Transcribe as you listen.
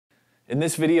In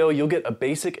this video, you'll get a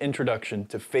basic introduction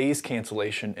to phase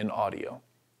cancellation in audio.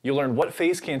 You'll learn what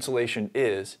phase cancellation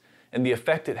is and the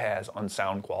effect it has on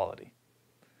sound quality.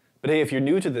 But hey, if you're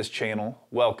new to this channel,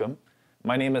 welcome.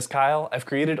 My name is Kyle. I've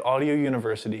created Audio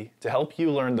University to help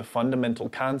you learn the fundamental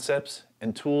concepts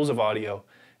and tools of audio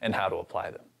and how to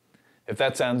apply them. If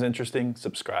that sounds interesting,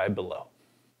 subscribe below.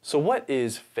 So what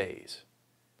is phase?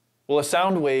 Well, a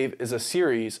sound wave is a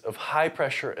series of high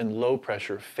pressure and low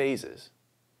pressure phases.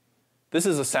 This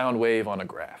is a sound wave on a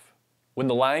graph. When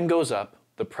the line goes up,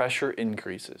 the pressure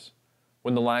increases.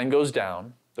 When the line goes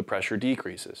down, the pressure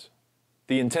decreases.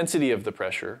 The intensity of the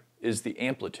pressure is the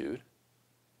amplitude.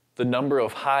 The number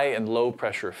of high and low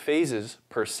pressure phases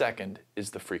per second is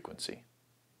the frequency.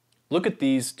 Look at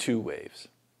these two waves.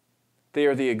 They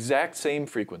are the exact same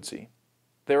frequency.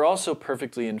 They're also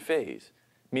perfectly in phase,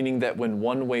 meaning that when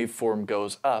one waveform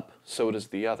goes up, so does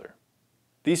the other.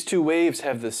 These two waves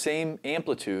have the same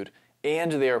amplitude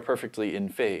and they are perfectly in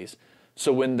phase,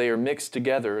 so when they are mixed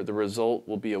together, the result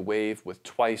will be a wave with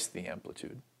twice the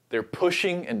amplitude. They're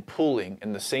pushing and pulling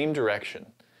in the same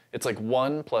direction. It's like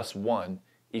 1 + 1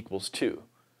 = 2.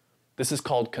 This is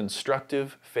called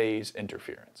constructive phase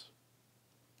interference.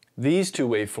 These two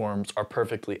waveforms are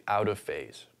perfectly out of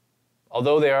phase.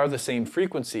 Although they are the same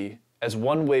frequency, as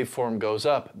one waveform goes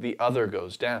up, the other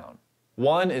goes down.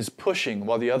 One is pushing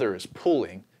while the other is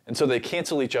pulling, and so they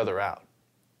cancel each other out.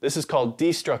 This is called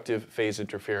destructive phase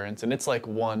interference, and it's like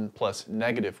 1 +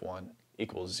 -1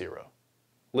 = 0.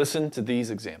 Listen to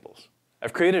these examples.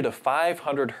 I've created a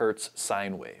 500 Hz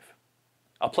sine wave.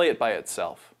 I'll play it by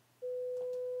itself.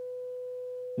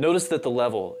 Notice that the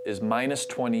level is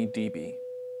 -20 dB.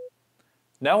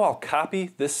 Now I'll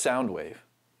copy this sound wave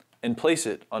and place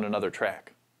it on another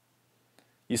track.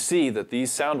 You see that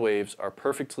these sound waves are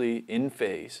perfectly in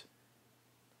phase,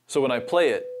 so when I play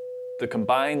it, the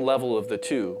combined level of the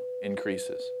two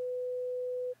increases.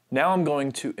 Now I'm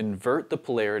going to invert the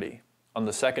polarity on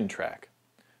the second track,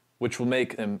 which will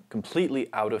make them completely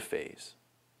out of phase.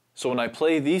 So when I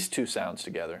play these two sounds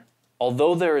together,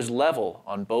 although there is level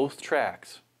on both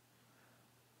tracks,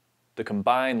 the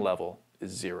combined level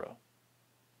is 0.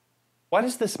 Why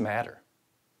does this matter?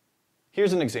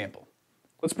 Here's an example.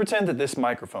 Let's pretend that this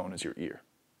microphone is your ear.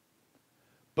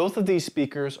 Both of these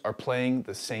speakers are playing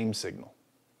the same signal.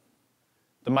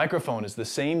 The microphone is the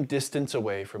same distance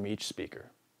away from each speaker.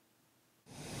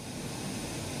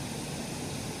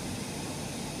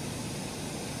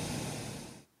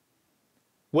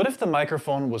 What if the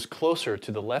microphone was closer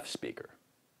to the left speaker?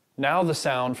 Now the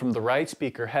sound from the right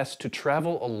speaker has to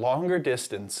travel a longer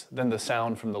distance than the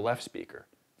sound from the left speaker.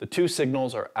 The two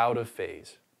signals are out of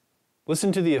phase.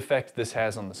 Listen to the effect this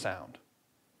has on the sound.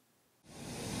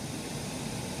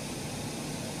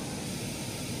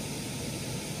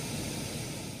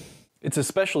 It's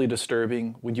especially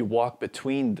disturbing when you walk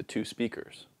between the two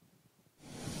speakers.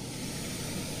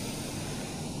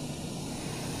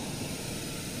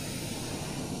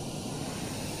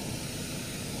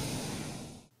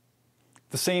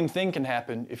 The same thing can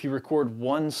happen if you record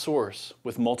one source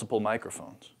with multiple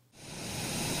microphones.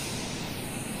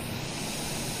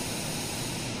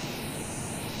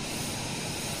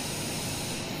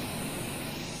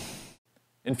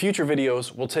 In future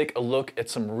videos, we'll take a look at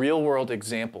some real-world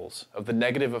examples of the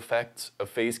negative effects of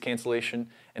phase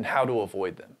cancellation and how to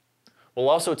avoid them. We'll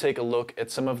also take a look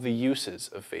at some of the uses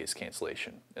of phase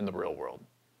cancellation in the real world.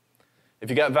 If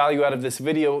you got value out of this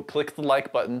video, click the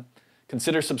like button,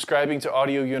 consider subscribing to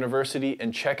Audio University,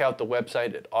 and check out the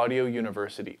website at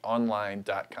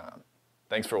audiouniversityonline.com.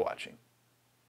 Thanks for watching.